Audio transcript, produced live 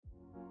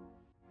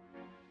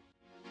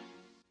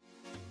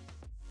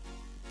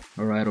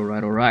All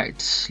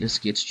right. Let's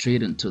get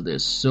straight into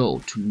this. So,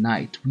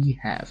 tonight we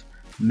have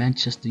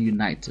Manchester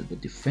United, the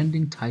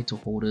defending title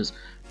holders,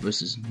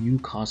 versus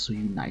Newcastle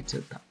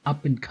United, the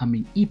up and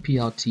coming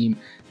EPL team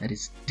that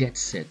is dead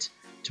set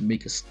to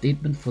make a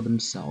statement for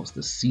themselves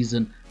this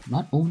season,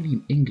 not only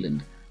in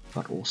England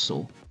but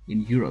also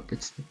in Europe.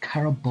 It's the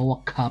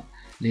Carabao Cup.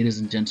 Ladies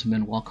and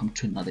gentlemen, welcome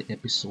to another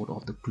episode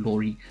of the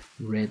Glory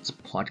Reds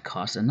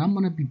podcast. And I'm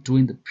going to be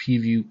doing the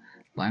preview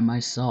by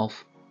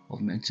myself of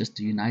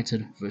Manchester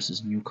United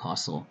versus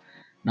Newcastle.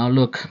 Now,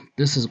 look,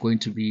 this is going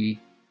to be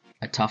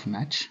a tough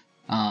match.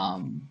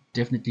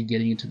 Definitely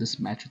getting into this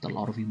match with a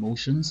lot of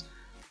emotions.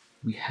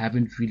 We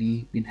haven't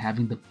really been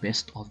having the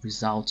best of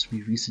results.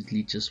 We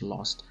recently just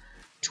lost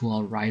to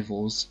our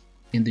rivals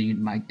in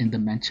the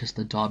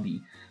Manchester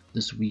derby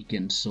this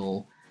weekend.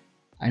 So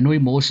I know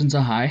emotions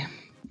are high.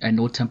 I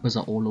know tempers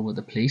are all over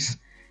the place.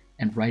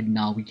 And right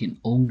now, we can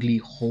only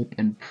hope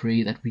and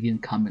pray that we can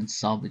come and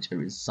salvage a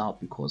result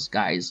because,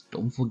 guys,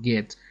 don't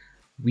forget,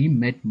 we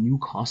met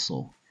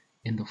Newcastle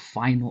in the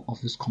final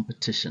of this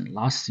competition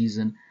last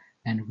season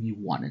and we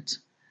won it.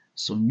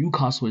 So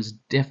Newcastle is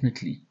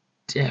definitely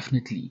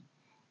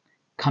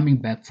coming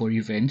back for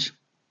revenge.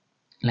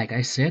 Like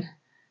I said,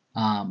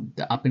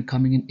 they're up and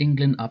coming in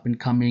England, up and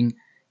coming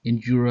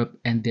in Europe,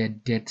 and they're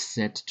dead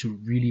set to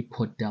really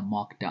put their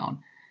mark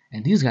down.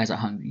 And these guys are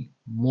hungry,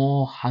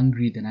 more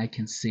hungry than I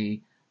can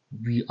say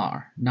we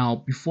are. Now,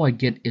 before I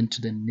get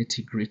into the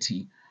nitty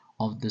gritty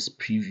of this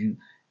preview,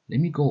 let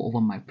me go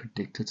over my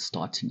predicted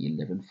starting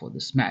 11 for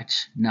this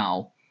match.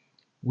 Now,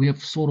 we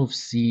have sort of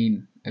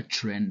seen a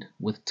trend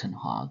with Ten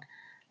Hag,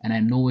 and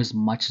I know as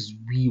much as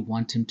we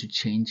want him to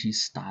change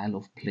his style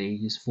of play,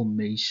 his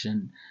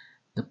formation,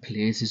 the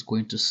players he's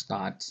going to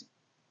start,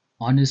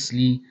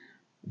 honestly,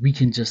 we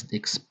can just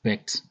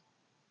expect,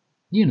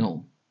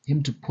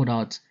 him to put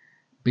out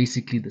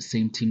basically the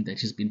same team that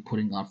he's been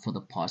putting out for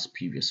the past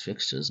previous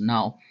fixtures.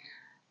 Now,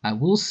 I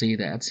will say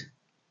that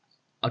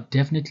I'm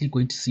definitely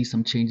going to see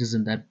some changes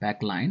in that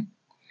back line.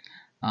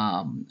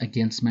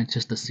 Against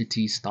Manchester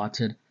City,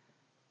 started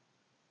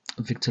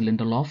Victor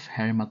Lindelof,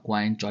 Harry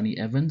Maguire, and Johnny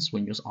Evans.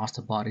 When he was asked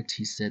about it,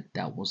 he said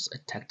that was a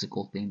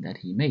tactical thing that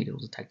he made. It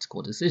was a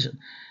tactical decision.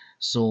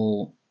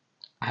 So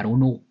I don't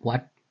know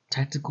what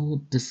I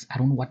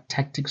don't know what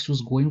tactics he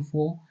was going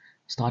for,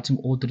 starting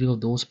all three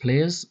of those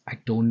players. I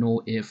don't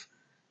know if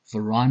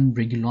Varane,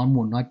 Reguilon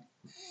were not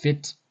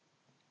fit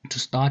to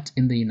start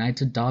in the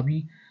United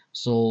derby,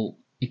 so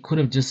it could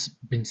have just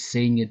been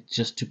saying it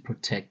just to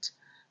protect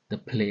the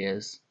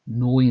players,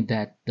 knowing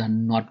that they're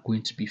not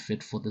going to be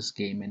fit for this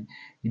game, and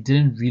he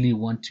didn't really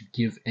want to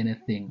give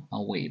anything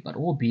away. But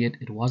albeit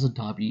it was a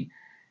derby,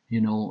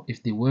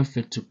 if they were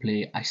fit to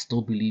play, I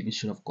still believe he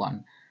should have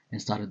gone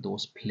and started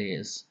those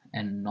players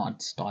and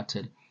not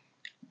started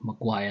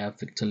Maguire,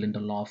 Victor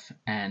Lindelof,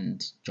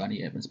 and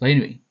Johnny Evans. But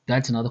anyway,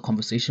 that's another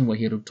conversation. We're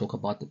here to talk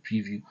about the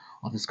preview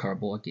of this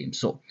Carabao game.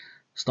 So,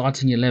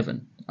 starting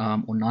 11,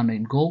 Onana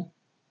in goal.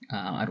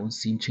 I don't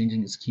see him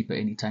changing his keeper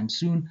anytime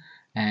soon.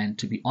 And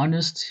to be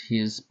honest,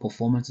 his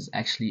performance has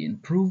actually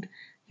improved.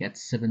 He had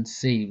 7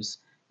 saves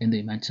in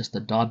the Manchester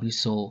derby.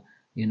 So,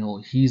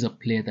 he's a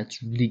player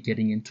that's really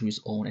getting into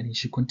his own, and he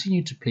should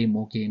continue to play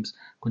more games,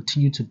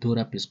 continue to build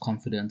up his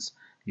confidence,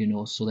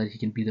 so that he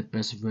can be the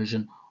best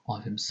version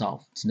of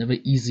himself. It's never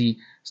easy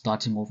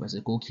starting off as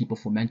a goalkeeper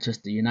for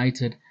Manchester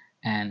United,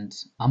 and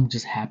I'm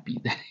just happy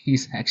that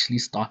he's actually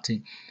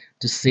starting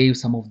to save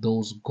some of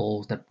those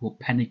goals that we're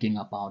panicking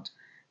about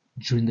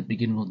during the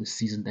beginning of the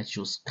season that she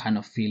was kind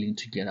of failing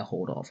to get a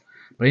hold of.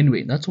 But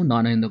anyway, that's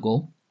Onana in the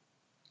goal.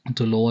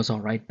 To lower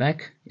our right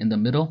back in the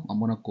middle, I'm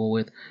going to go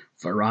with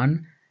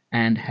Varane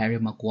and Harry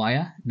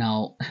Maguire.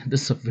 Now,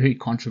 this is a very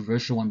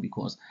controversial one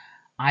because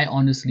I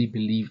honestly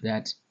believe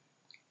that,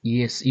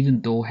 yes,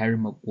 even though Harry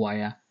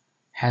Maguire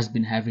has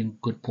been having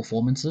good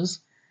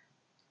performances,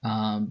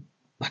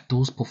 but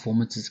those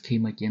performances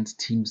came against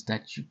teams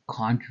that you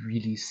can't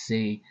really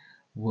say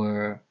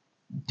were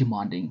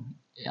demanding,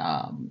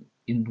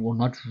 were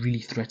not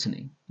really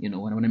threatening.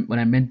 When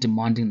I meant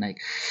demanding,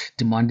 like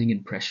demanding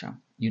in pressure,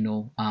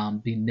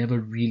 they never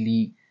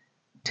really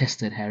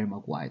tested Harry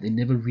Maguire. They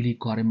never really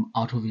got him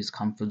out of his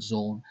comfort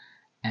zone.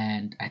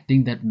 And I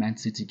think that Man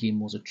City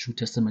game was a true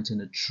testament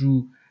and a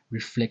true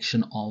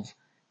reflection of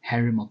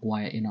Harry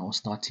Maguire in our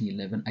starting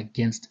 11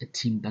 against a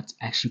team that's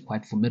actually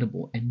quite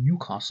formidable. And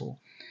Newcastle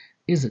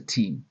is a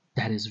team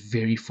that is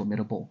very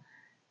formidable.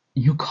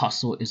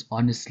 Newcastle is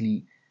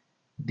honestly,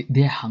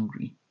 they're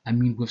hungry. I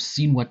mean, we've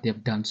seen what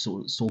they've done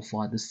so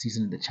far this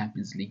season in the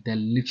Champions League. They're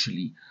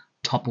literally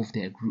top of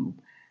their group.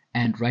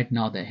 And right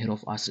now they're ahead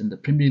of us in the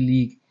Premier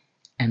League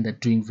and they're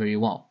doing very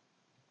well.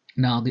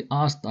 Now they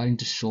are starting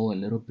to show a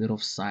little bit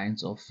of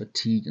signs of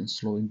fatigue and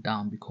slowing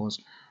down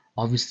because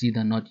obviously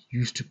they're not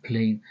used to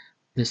playing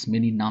this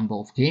many number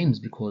of games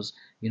because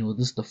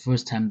this is the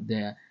first time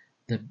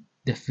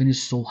they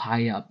finished so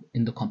high up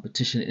in the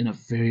competition in a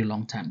very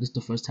long time. This is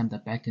the first time they're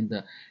back in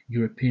the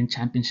European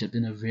Championship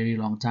in a very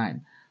long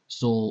time.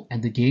 So,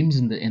 and the games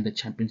in the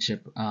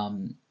championship,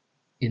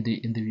 in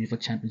the UEFA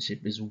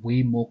Championship is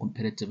way more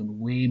competitive and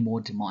way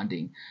more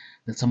demanding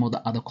than some of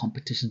the other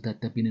competitions that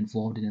they've been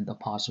involved in the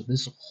past. So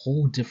this is a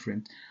whole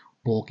different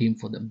ball game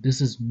for them. This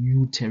is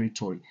new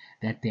territory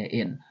that they're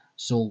in.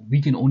 So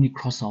we can only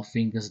cross our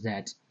fingers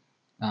that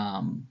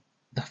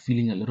they're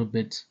feeling a little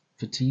bit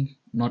fatigued,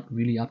 not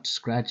really up to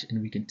scratch,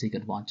 and we can take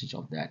advantage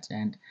of that.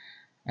 And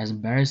as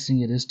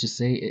embarrassing it is to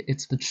say,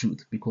 it's the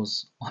truth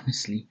because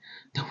honestly,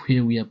 the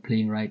way we are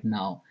playing right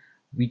now,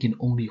 we can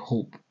only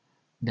hope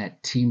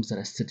that teams that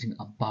are sitting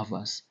above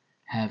us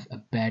have a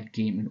bad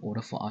game in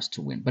order for us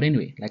to win. But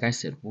anyway, like I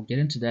said, we'll get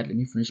into that. Let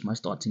me finish my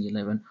starting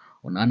 11.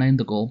 Onana in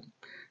the goal,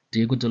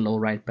 Diego Dalot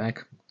right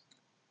back,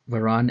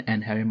 Varane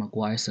and Harry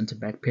Maguire centre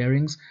back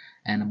pairings,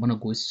 and I'm gonna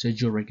go with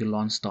Sergio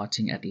Reguilon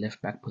starting at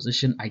left back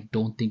position. I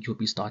don't think you'll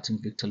be starting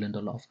Victor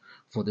Lindelof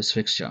for this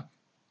fixture.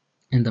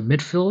 In the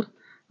midfield,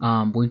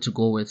 I'm going to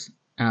go with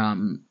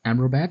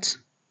Amrabat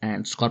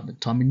and Scott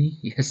McTominay.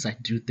 Yes, I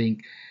do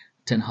think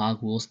Ten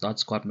Hag will start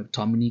Scott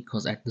McTominay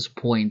because at this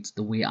point,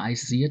 the way I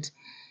see it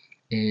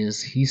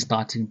is he's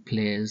starting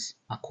players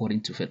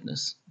according to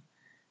fitness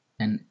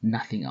and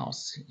nothing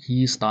else.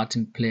 He's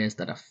starting players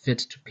that are fit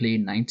to play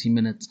 90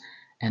 minutes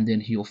and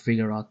then he'll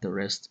figure out the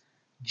rest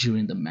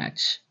during the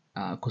match.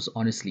 Because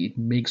honestly, it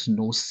makes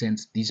no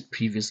sense these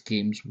previous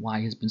games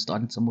why he's been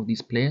starting some of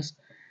these players.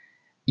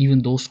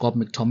 Even though Scott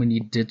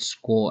McTominay did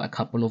score a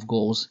couple of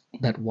goals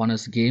that won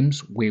us games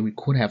where we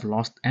could have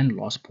lost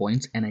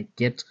points, and I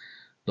get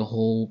the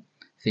whole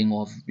thing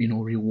of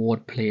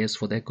reward players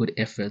for their good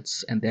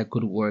efforts and their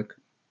good work,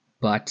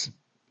 but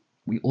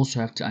we also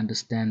have to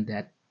understand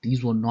that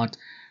these were not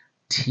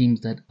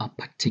teams that are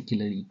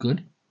particularly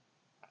good,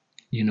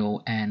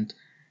 and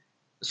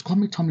Scott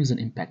McTominay is an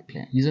impact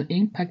player. He's an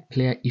impact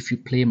player if you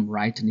play him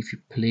right and if you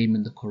play him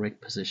in the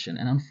correct position.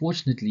 And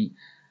unfortunately,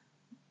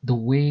 the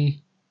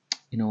way,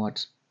 you know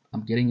what,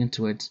 I'm getting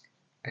into it.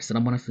 I said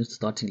I'm going to finish the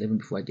starting 11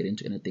 before I get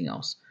into anything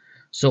else.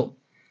 So,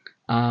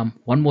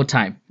 one more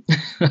time.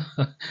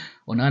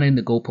 Onana in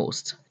the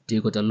goalpost.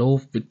 Diego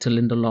Dalot, Victor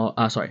Lindelof,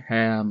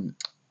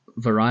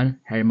 Varane,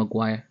 Harry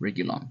Maguire,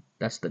 Reguilon.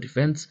 That's the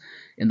defense.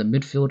 In the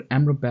midfield,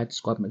 Amrabat,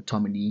 Scott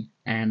McTominay,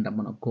 and I'm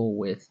gonna go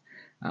with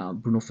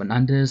Bruno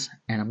Fernandes,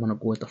 and I'm gonna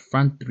go with the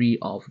front three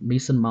of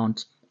Mason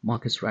Mount,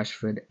 Marcus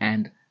Rashford,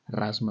 and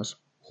Rasmus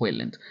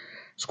Højlund.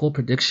 Score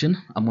prediction: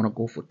 I'm gonna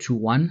go for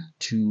 2-1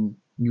 to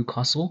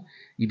Newcastle.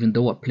 Even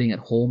though we're playing at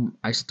home,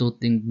 I still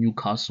think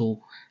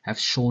Newcastle have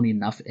shown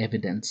enough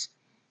evidence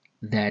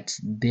that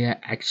they're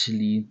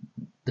actually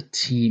the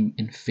team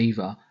in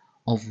favor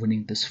of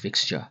winning this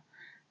fixture.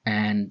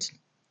 And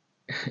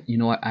you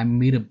know what? I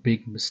made a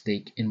big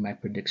mistake in my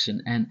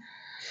prediction, and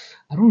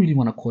I don't really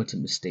want to call it a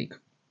mistake.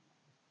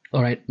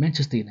 All right,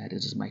 Manchester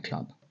United is my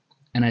club,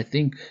 and I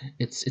think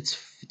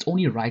it's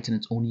only right and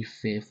it's only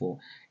fair for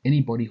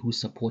anybody who's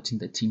supporting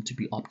the team to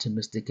be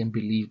optimistic and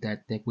believe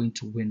that they're going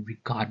to win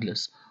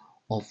regardless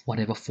of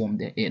whatever form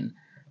they're in.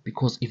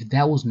 Because if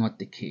that was not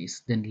the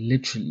case, then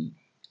literally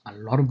a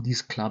lot of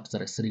these clubs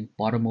that are sitting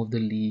bottom of the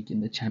league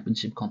in the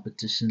championship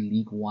competition,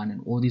 League One,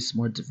 and all these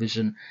small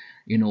division,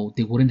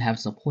 they wouldn't have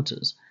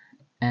supporters.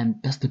 And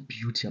that's the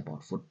beauty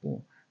about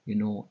football,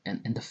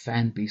 and the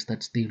fan base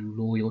that stay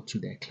loyal to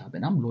their club.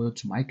 And I'm loyal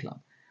to my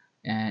club.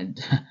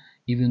 And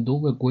even though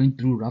we're going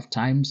through rough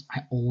times,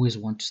 I always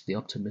want to stay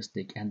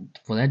optimistic. And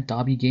for that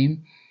derby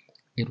game,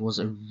 it was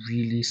a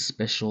really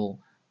special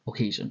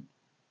occasion.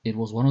 It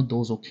was one of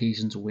those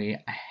occasions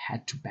where I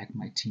had to back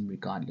my team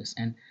regardless.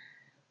 And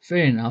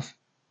fair enough,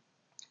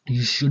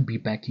 you should be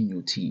backing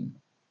your team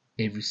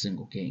every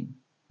single game.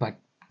 But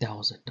that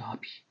was a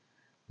derby.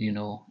 You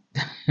know,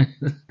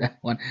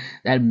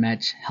 that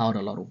match held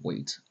a lot of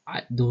weight.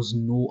 There was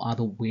no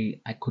other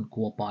way I could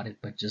go about it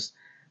but just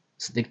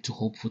stick to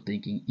hopeful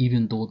thinking,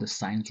 even though the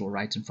signs were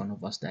right in front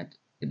of us that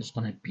it was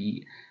going to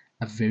be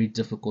a very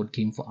difficult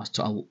game for us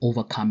to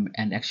overcome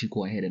and actually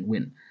go ahead and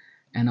win.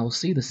 And I'll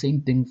say the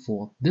same thing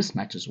for this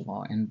match as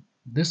well. And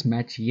this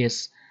match,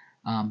 yes,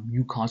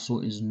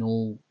 Newcastle is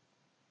no,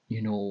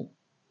 you know,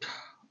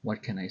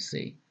 what can I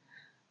say?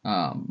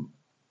 Um,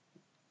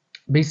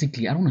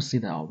 Basically, I don't want to say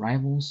they're our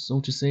rivals,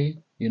 so to say,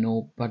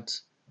 but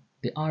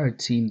they are a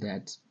team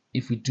that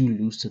if we do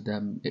lose to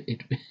them,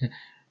 it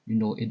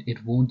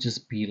won't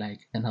just be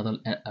like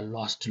a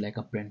loss to like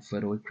a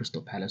Brentford or a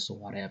Crystal Palace or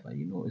whatever,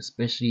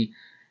 especially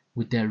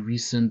with their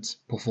recent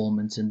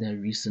performance and their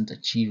recent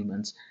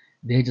achievements.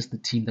 They're just the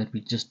team that we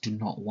just do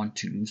not want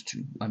to lose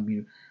to. I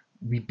mean,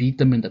 we beat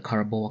them in the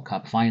Carabao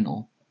Cup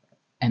final,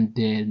 and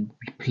then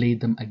we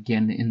played them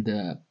again in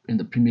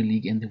the Premier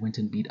League, and they went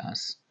and beat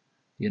us.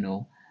 You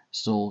know,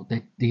 so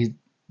that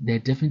they're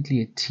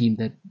definitely a team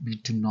that we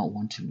do not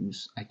want to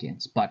lose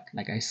against. But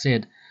like I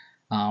said,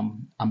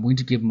 I'm going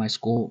to give my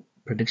score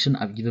prediction.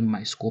 I've given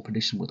my score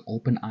prediction with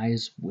open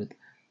eyes, with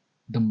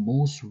the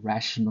most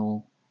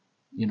rational,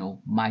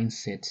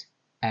 mindset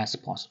as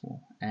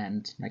possible.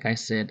 And like I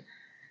said,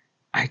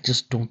 I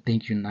just don't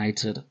think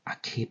United are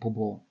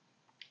capable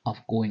of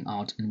going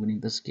out and winning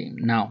this game.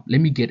 Now,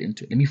 let me get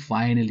into it. Let me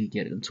finally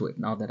get into it.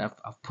 Now that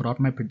I've put out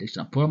my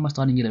prediction, I've put out my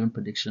starting 11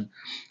 prediction,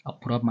 I'll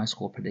put out my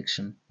score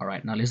prediction. All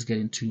right, now let's get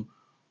into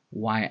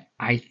why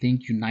I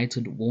think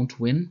United won't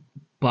win.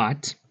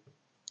 But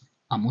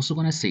I'm also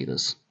going to say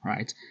this,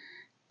 right?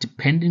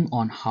 Depending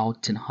on how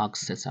Ten Hag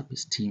sets up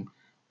his team,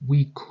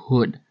 we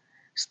could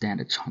stand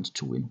a chance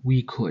to win.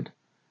 We could.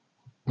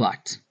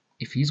 But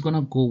if he's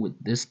gonna go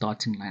with this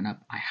starting lineup,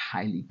 I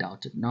highly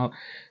doubt it. Now,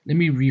 let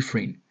me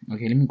reframe.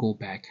 Okay, let me go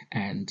back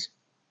and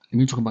let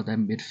me talk about that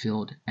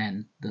midfield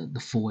and the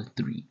forward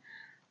three.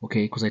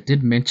 Okay, because I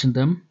did mention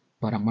them,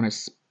 but I'm gonna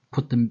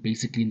put them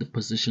basically in the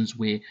positions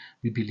where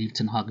we believe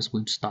Ten Hag is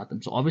going to start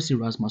them. So obviously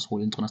Rasmus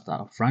Højlund's gonna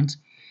start up front.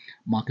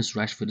 Marcus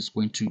Rashford is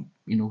going to,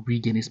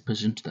 regain his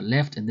position to the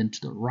left and then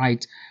to the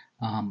right.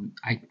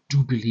 I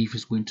do believe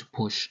he's going to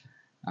push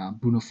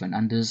Bruno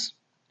Fernandes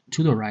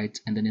to the right,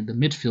 and then in the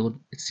midfield,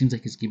 it seems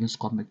like he's giving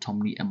Scott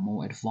McTominay a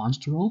more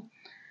advanced role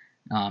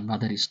now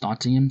that he's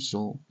starting him.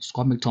 So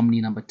Scott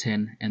McTominay number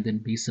 10, and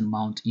then Mason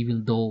Mount,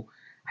 even though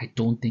I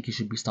don't think he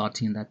should be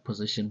starting in that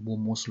position, will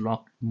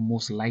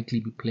most likely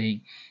be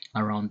playing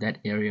around that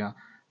area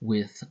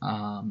with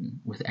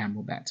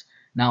Amrabat.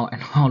 Now,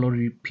 and a lot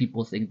of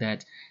people think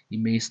that he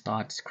may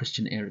start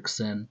Christian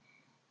Eriksen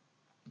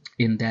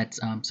in that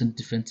center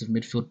defensive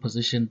midfield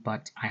position,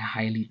 but I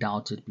highly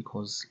doubt it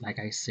because, like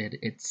I said,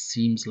 it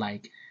seems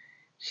like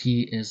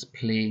he is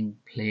playing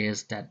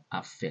players that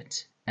are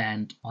fit.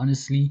 And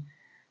honestly,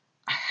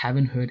 I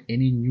haven't heard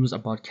any news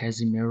about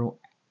Casemiro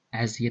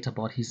as yet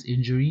about his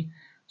injury,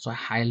 so I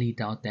highly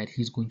doubt that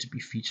he's going to be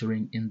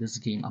featuring in this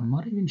game. I'm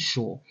not even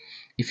sure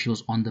if he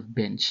was on the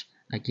bench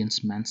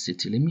against Man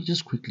City. Let me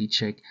just quickly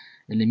check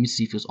and let me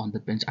see if he was on the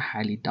bench. I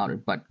highly doubt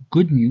it. But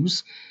good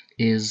news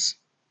is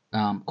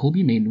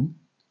Kobe Menu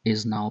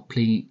is now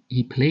playing.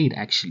 He played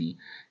actually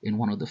in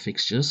one of the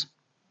fixtures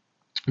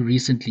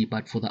recently,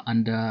 but for the I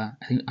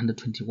think under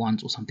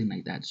 21s or something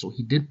like that. So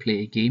he did play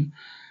a game,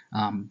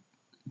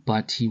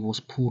 but he was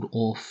pulled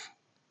off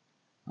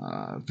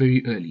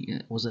very early.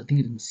 It was, I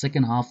think, in the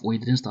second half, or he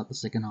didn't start the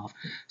second half,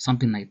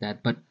 something like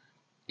that. But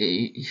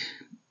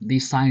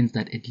there's signs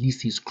that at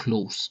least he's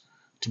close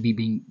to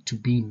being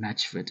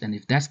match fit. And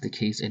if that's the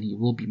case, and he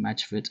will be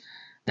match fit,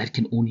 that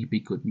can only be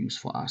good news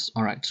for us.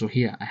 All right, so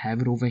here I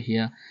have it over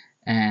here,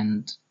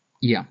 and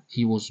yeah,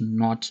 he was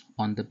not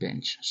on the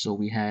bench. So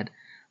we had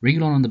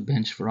Reguilon on the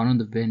bench, Varane on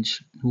the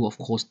bench, who of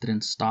course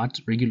didn't start.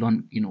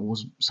 Reguilon,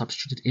 was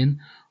substituted in.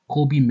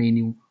 Kobe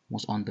Menu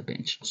was on the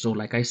bench. So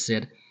like I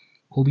said,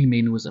 Kobe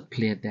Menu is a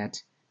player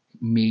that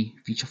may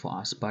feature for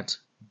us, but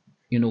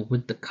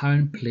with the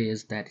current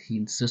players that he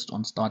insists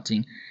on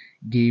starting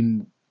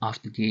game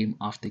after game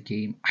after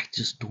game, I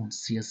just don't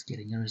see us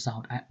getting a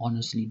result. I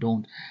honestly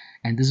don't.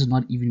 And this is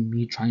not even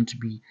me trying to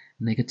be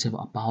negative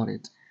about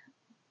it.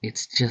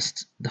 It's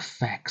just the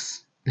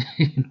facts.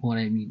 You know what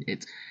I mean?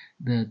 It's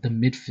the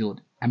midfield.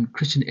 I mean,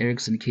 Christian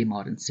Eriksen came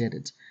out and said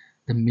it.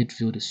 The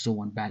midfield is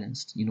so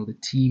unbalanced. The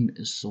team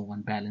is so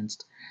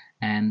unbalanced.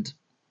 And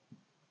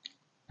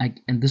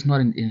this is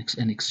not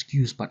an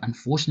excuse, but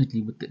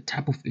unfortunately, with the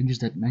type of injuries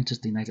that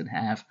Manchester United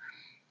have,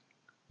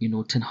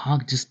 Ten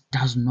Hag just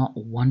does not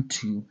want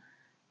to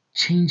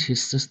change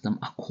his system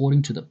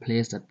according to the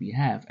players that we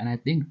have. And I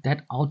think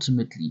that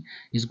ultimately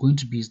is going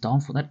to be his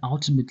downfall. That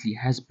ultimately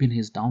has been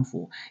his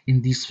downfall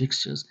in these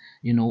fixtures,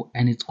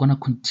 and it's going to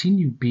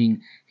continue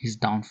being his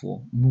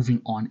downfall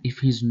moving on if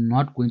he's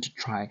not going to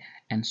try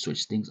and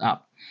switch things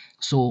up.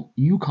 So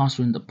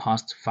Newcastle in the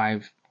past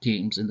 5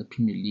 games in the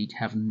Premier League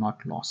have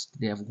not lost.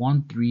 They have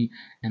won 3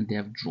 and they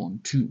have drawn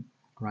 2.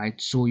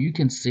 Right, so you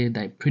can say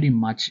that pretty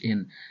much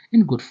in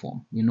good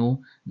form,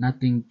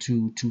 nothing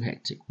too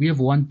hectic. We have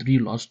won 3,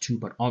 lost 2,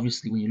 but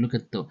obviously when you look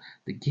at the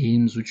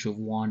games which we've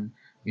won,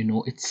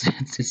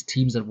 it's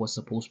teams that were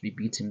supposed to be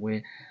beating.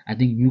 Where I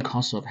think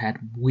Newcastle have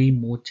had way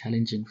more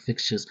challenging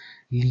fixtures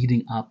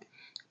leading up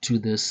to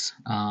this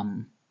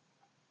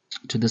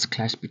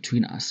clash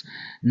between us.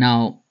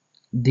 Now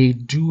they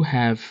do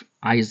have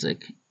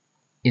Isaac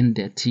in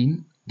their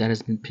team that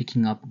has been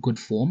picking up good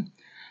form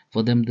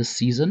for them this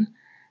season.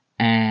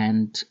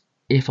 And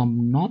if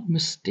I'm not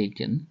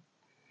mistaken,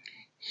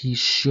 he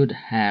should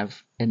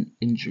have an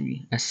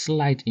injury, a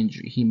slight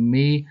injury. He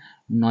may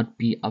not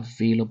be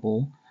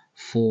available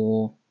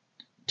for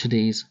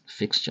today's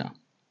fixture.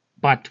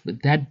 But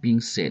with that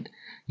being said,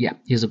 yeah,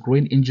 he has a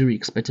groin injury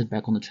expected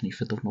back on the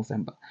 25th of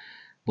November.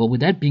 But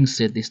with that being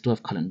said, they still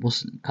have Callum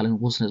Wilson.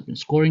 Callum Wilson has been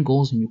scoring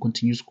goals and you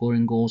continue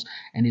scoring goals,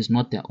 and he's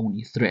not their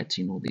only threat.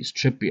 There's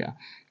Trippier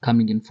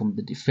coming in from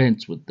the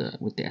defense with the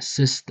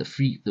assists, with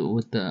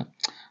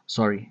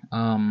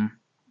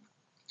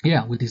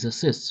his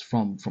assists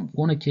from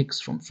corner kicks,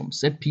 from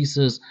set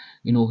pieces.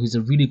 He's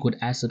a really good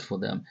asset for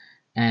them.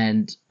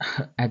 And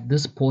at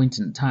this point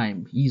in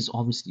time, he's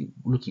obviously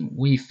looking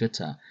way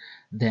fitter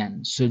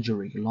than Sergio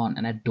Reguilon.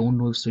 And I don't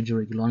know if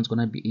Sergio Reguilon is going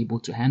to be able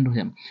to handle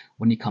him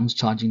when he comes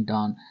charging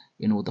down,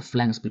 the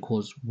flanks,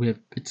 because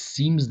it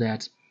seems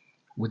that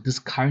with this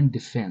current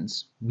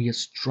defense, we are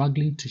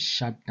struggling to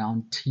shut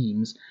down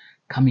teams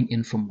coming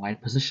in from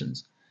wide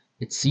positions.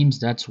 it seems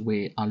that's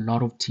where a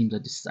lot of teams are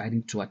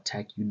deciding to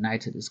attack.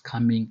 United is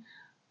coming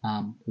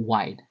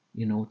wide,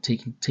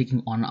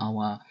 taking on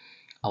our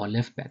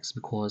left backs,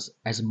 because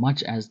as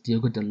much as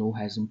Diogo Dalot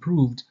has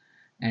improved,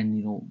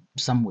 and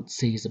some would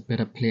say he's a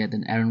better player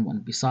than Aaron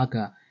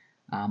Wan-Bissaka,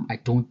 I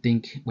don't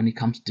think when it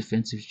comes to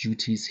defensive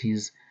duties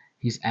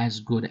he's as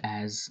good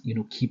as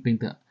keeping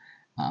the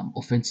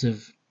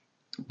offensive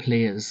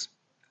players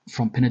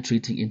from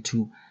penetrating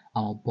into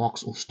our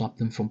box or stop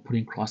them from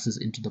putting crosses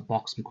into the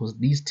box, because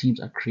these teams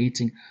are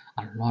creating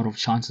a lot of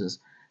chances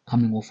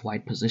coming off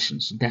wide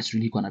positions. So that's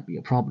really going to be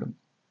a problem.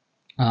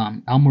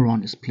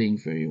 Almiron is playing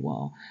very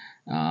well.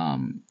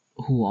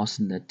 Who else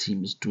in that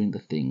team is doing the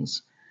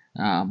things?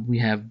 We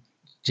have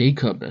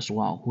Jacob as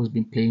well, who has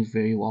been playing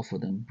very well for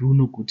them.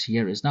 Bruno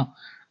Gutierrez. Now,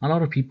 a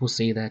lot of people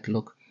say that,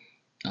 look,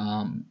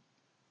 um,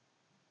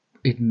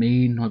 it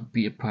may not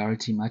be a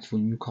priority match for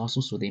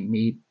Newcastle, so they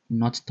may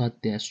not start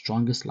their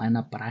strongest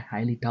lineup, but I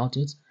highly doubt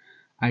it.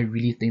 I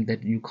really think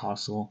that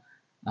Newcastle,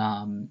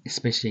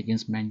 especially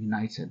against Man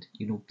United,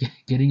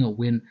 getting a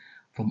win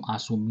from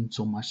us will mean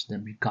so much to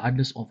them,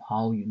 regardless of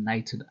how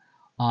United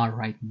are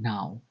right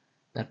now.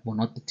 That we're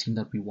not the team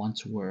that we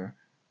once were.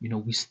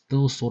 We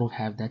still sort of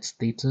have that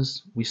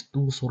status. We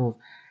still sort of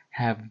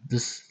have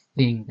this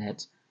thing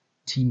that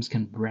teams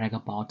can brag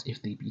about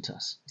if they beat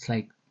us. It's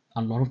like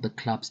a lot of the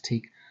clubs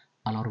take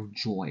a lot of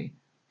joy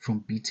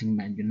from beating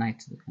Man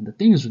United. And the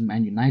thing is with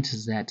Man United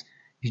is that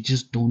you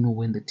just don't know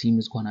when the team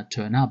is going to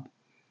turn up.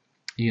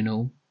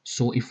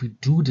 So if we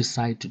do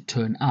decide to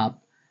turn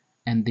up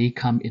and they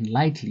come in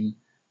lightly,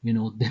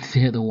 then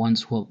they're the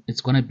ones who it's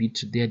going to be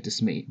to their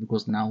dismay,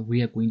 because now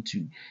we are going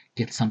to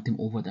get something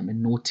over them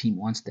and no team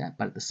wants that.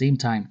 But at the same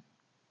time,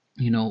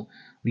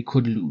 we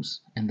could lose,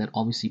 and that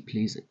obviously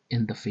plays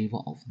in the favor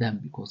of them,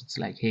 because it's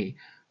like, hey,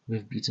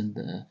 we've beaten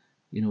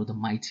the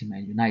mighty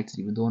Man United,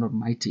 even though we're not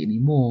mighty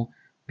anymore,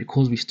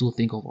 because we still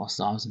think of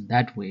ourselves in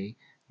that way.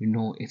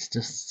 It's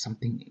just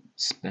something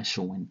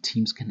special when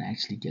teams can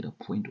actually get a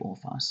point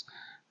off us.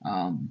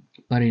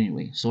 But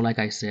anyway, so like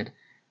I said,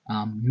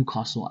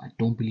 Newcastle, I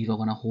don't believe are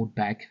gonna hold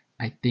back.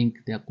 I think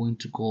they're going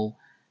to go,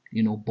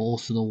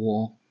 balls to the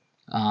wall.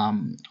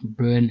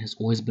 Burn has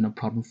always been a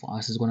problem for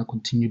us. It's going to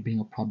continue being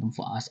a problem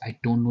for us. I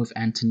don't know if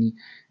Anthony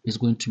is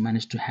going to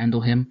manage to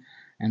handle him,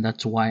 and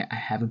that's why I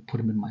haven't put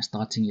him in my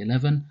starting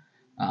 11.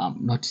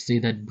 Not to say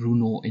that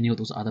Bruno or any of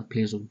those other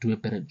players will do a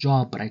better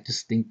job, but I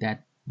just think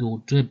that they'll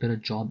do a better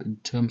job in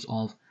terms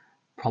of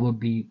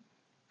probably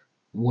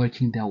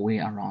working their way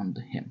around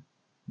him.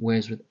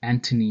 Whereas with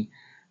Anthony,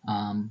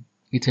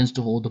 he tends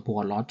to hold the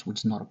ball a lot, which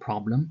is not a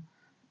problem.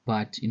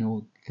 But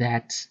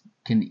that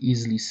can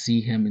easily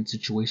see him in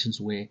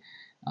situations where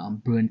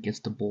Burn gets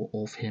the ball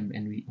off him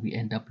and we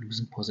end up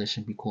losing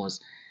possession, because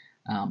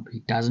he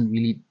doesn't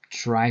really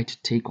try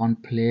to take on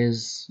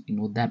players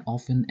that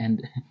often.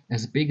 And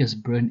as big as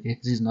Burn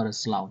is, he's not a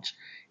slouch.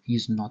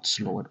 He's not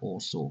slow at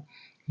all. So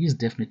he's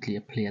definitely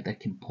a player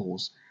that can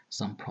pose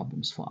some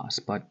problems for us.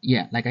 But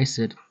yeah, like I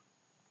said,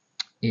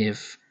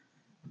 if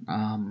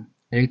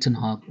Eric Ten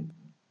Hag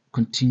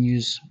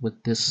continues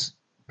with this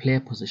player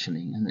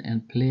positioning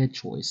and player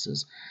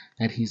choices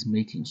that he's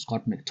making,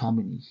 Scott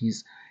McTominay,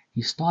 he's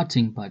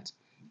starting, but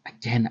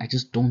again, I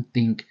just don't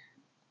think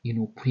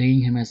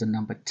playing him as a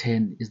number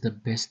 10 is the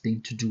best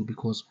thing to do,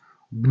 because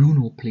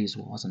Bruno plays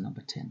well as a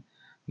number 10.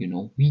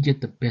 We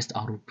get the best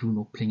out of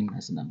Bruno playing him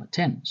as a number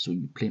 10. So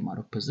you play him out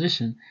of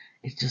position,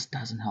 it just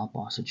doesn't help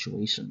our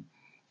situation.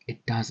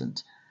 It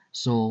doesn't.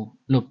 So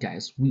look,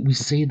 guys, we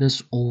say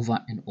this over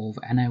and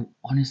over, and I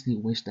honestly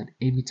wish that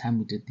every time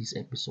we did these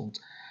episodes,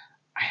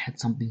 I had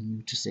something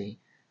new to say,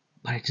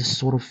 but it just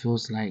sort of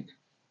feels like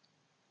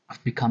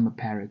I've become a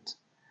parrot.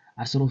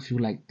 I sort of feel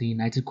like the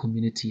United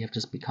community have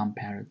just become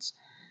parrots.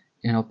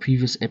 In our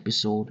previous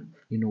episode,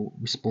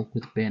 we spoke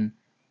with Ben,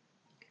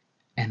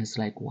 and it's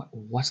like,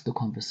 what's the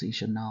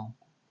conversation now?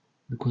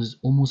 Because it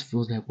almost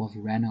feels like we've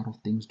ran out of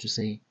things to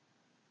say.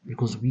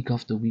 Because week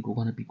after week, we're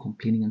going to be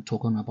complaining and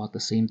talking about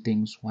the same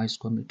things. Why is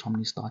Scott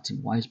McTominay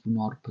starting? Why is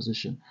Bruno out of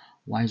position?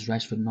 Why is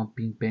Rashford not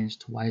being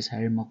benched? Why is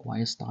Harry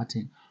Maguire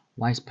starting?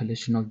 Why is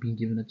Pelissier not being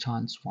given a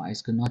chance? Why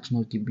is Garnacho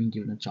not being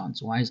given a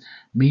chance? Why is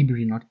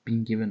Maybury not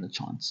being given a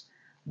chance?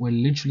 We're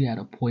literally at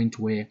a point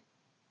where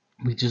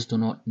we just do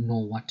not know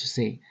what to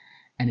say.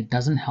 And it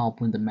doesn't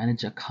help when the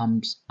manager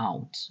comes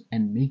out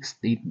and makes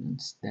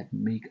statements that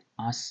make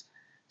us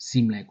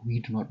seem like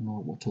we do not know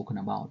what we're talking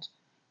about.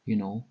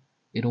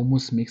 It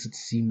almost makes it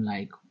seem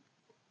like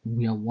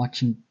we are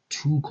watching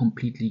two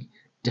completely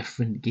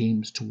different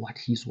games to what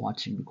he's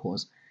watching,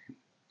 because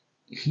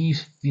he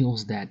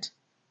feels that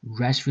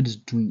Rashford is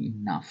doing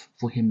enough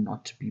for him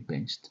not to be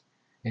benched.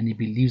 And he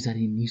believes that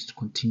he needs to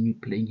continue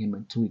playing him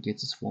until he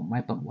gets his form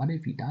right. But what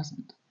if he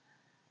doesn't?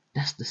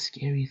 That's the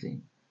scary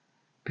thing.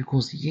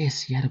 Because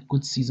yes, he had a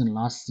good season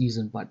last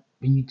season, but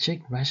when you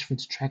check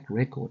Rashford's track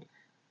record,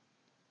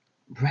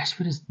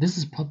 this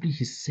is probably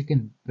his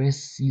second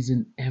best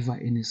season ever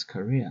in his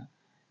career.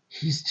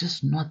 He's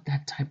just not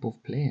that type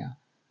of player.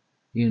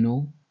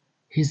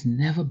 He's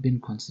never been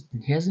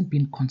consistent. He hasn't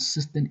been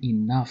consistent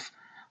enough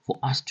for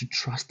us to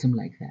trust him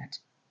like that.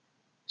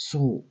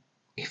 So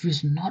if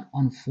he's not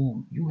on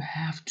form, you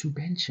have to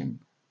bench him.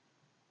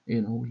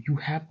 You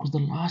have, because the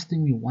last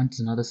thing we want is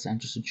another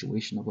Sancho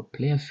situation of a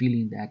player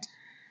feeling that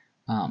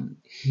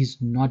he's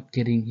not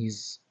getting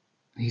his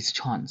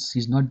chance.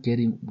 He's not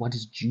getting what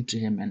is due to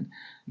him, and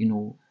you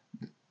know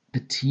the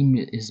team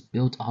is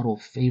built out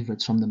of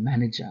favorites from the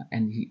manager,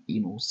 and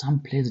some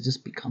players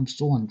just become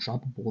so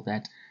undroppable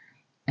that,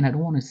 and I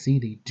don't want to say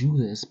they do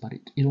this, but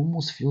it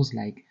almost feels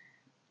like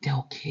they're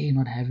okay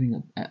not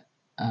having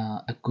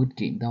a good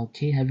game. They're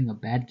okay having a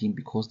bad game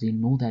because they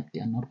know that they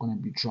are not going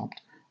to be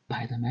dropped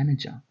by the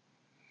manager.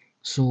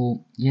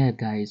 So yeah,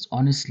 guys,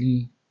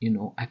 honestly,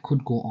 I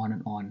could go on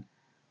and on,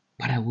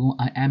 but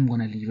I am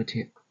gonna leave it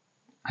here.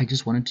 I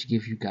just wanted to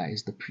give you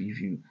guys the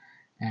preview,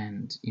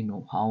 and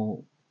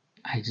how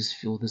I just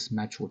feel this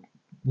match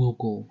will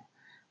go.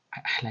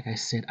 Like I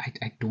said,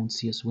 I don't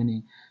see us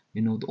winning.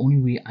 The only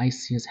way I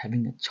see us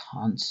having a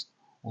chance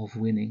of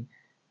winning.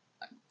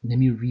 Let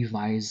me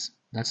revise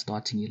that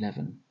starting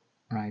 11.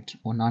 Right,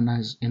 Onana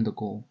is in the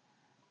goal.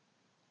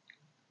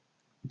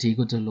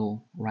 Diego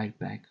Dalot, right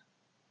back.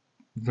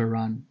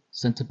 Varane,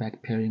 centre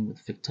back pairing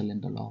with Victor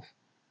Lindelof.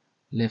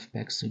 Left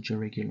back Sergio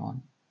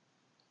Reguilon.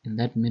 In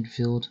that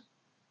midfield,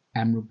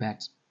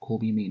 Amrabat,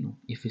 Kobe Mino,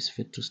 if he's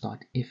fit to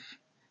start. If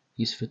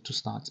he's fit to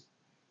start.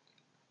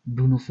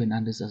 Bruno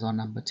Fernandes as our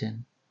number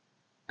 10.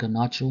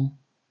 Garnacho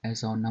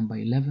as our number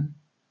 11.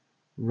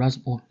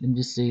 Let me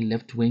just say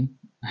left wing.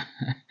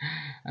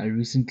 I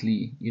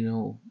recently,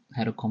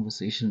 had a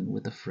conversation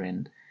with a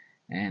friend,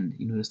 and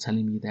he was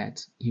telling me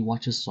that he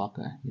watches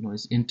soccer,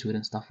 is into it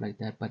and stuff like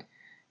that, but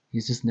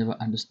he's just never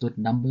understood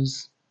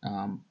numbers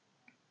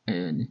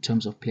in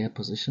terms of player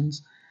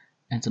positions.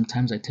 And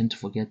sometimes I tend to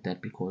forget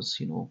that because,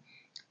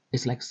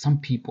 it's like some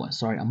people,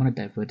 sorry, I'm going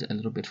to divert it a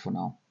little bit for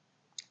now.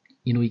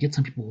 You get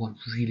some people who are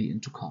really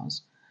into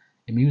cars,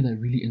 and maybe they're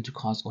really into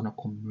cars on a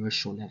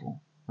commercial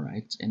level,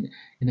 right? And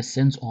in a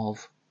sense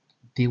of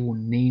they will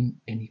name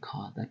any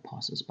car that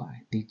passes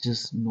by. They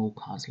just know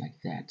cars like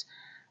that,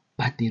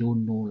 but they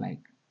don't know like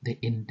the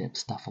in-depth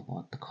stuff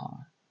about the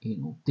car. They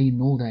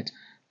know that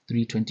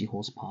 320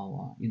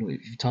 horsepower.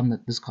 If you tell them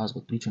that this car's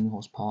got 320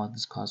 horsepower,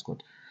 this car's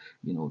got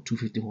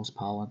 250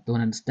 horsepower, they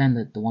don't understand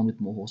that the one with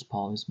more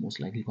horsepower is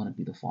most likely going to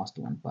be the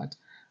faster one. But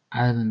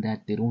other than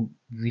that, they don't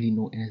really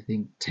know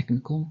anything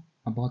technical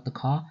about the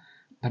car.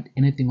 But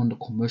anything on the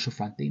commercial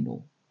front, they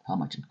know how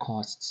much it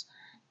costs,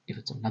 if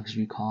it's a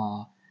luxury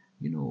car,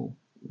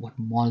 what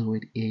model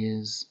it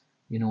is,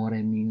 you know what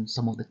I mean,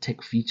 some of the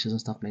tech features and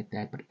stuff like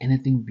that. But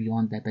anything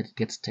beyond that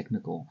gets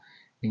technical,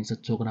 and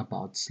start talking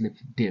about slip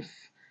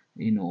diff,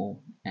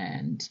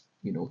 and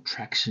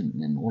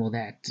traction and all of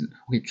that.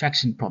 Okay,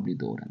 traction probably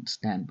they would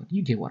understand, but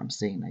you get what I'm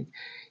saying, like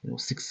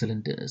 6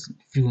 cylinders and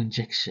fuel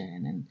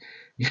injection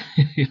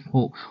and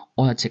all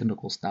that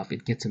technical stuff.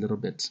 It gets a little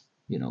bit,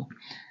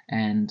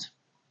 and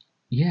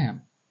yeah,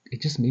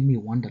 it just made me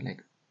wonder,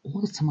 like, all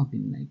the time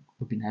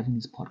we've been having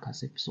these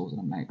podcast episodes,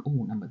 and I'm like,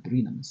 oh, number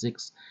 3, number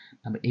 6,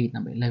 number 8,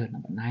 number 11,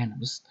 number 9.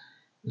 It's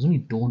only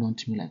dawned on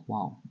to me like,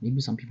 wow,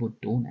 maybe some people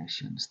don't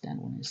actually understand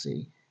when I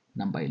say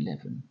number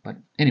 11. But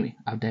anyway,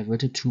 I've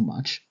diverted too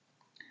much.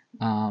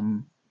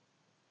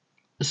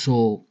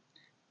 So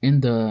in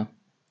the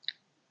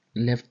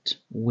left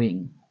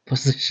wing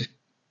position,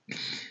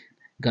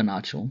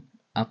 Garnacho,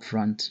 up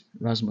front,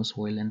 Rasmus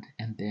Højlund,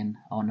 and then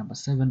our number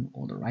 7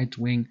 on the right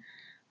wing,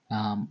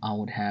 I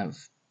would have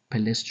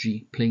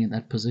Pelestri playing in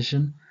that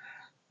position,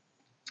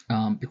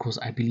 because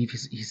I believe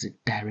he's a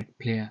direct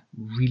player,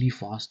 really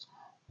fast,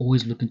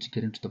 always looking to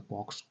get into the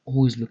box,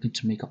 always looking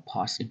to make a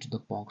pass into the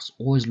box,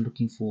 always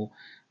looking for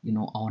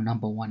our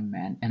number 1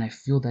 man. And I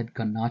feel that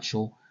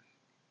Garnacho,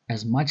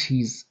 as much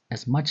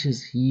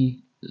as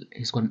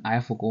he's got an eye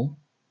for goal,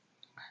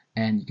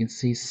 and you can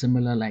say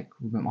similar like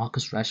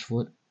Marcus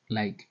Rashford,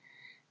 like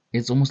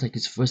it's almost like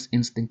his first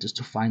instinct is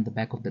to find the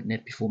back of the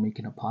net before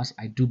making a pass.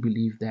 I do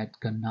believe that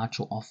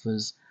Garnacho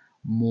offers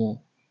more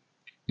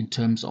in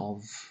terms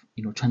of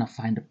trying to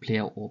find a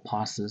player or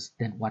passes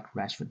than what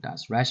Rashford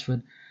does.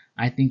 Rashford,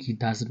 I think he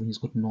does it when he's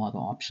got no other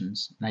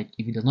options. Like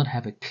if he does not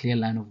have a clear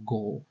line of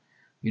goal,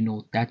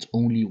 that's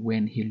only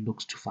when he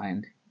looks to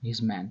find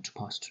his man to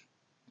pass to.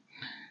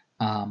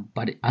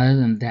 But other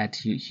than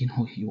that,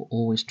 you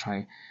always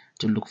try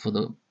to look for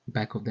the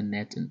back of the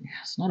net, and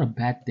it's not a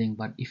bad thing.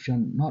 But if you're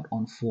not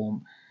on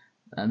form,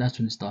 that's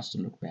when it starts to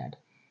look bad.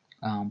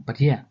 But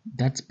yeah,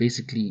 that's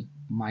basically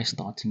my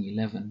starting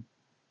 11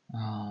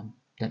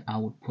 that I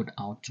would put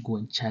out to go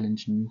and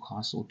challenge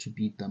Newcastle to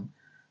beat them.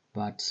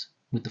 But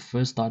with the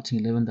first starting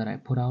 11 that I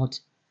put out,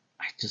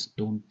 I just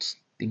don't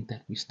think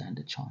that we stand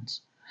a chance.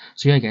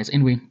 So yeah, guys.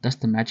 Anyway, that's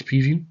the match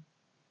preview.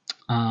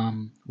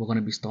 We're going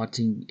to be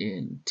starting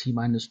in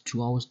T-minus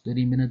 2 hours,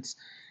 30 minutes,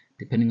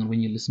 depending on when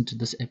you listen to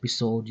this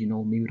episode.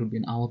 Maybe it'll be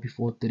an hour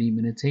before, 30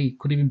 minutes. Hey, it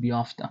could even be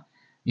after.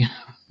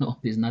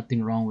 There's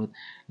nothing wrong with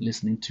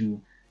listening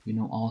to,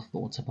 our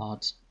thoughts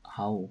about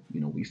how,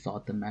 we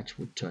thought the match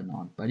would turn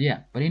out. But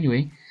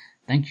anyway,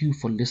 thank you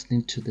for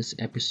listening to this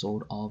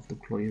episode of the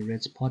Glory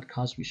Reds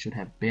podcast. We should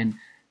have been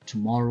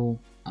tomorrow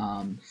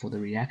for the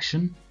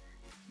reaction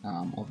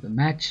of the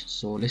match.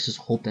 So let's just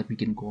hope that we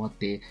can go out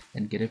there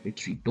and get a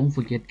victory. Don't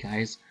forget,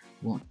 guys,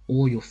 we're on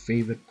all your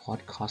favorite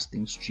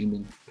podcasting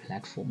streaming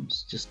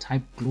platforms. Just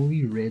type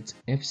Glory Reds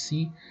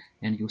FC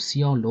and you'll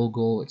see our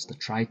logo. It's the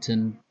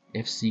Triton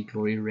FC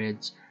Glory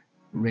Reds,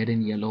 red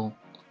and yellow.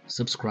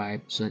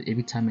 Subscribe so that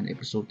every time an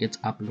episode gets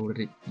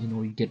uploaded,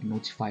 you get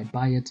notified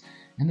by it,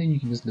 and then you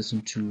can just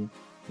listen to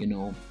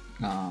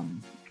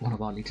one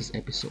of our latest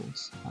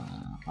episodes.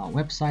 Our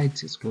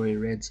website is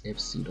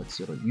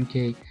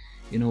gloryredsfc.co.uk.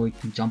 You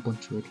can jump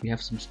onto it. We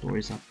have some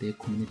stories up there,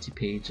 community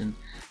page, and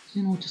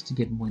just to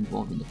get more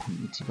involved in the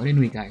community. But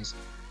anyway, guys,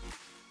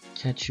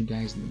 catch you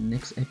guys in the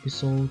next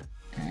episode,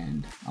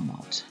 and I'm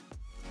out.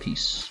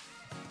 Peace.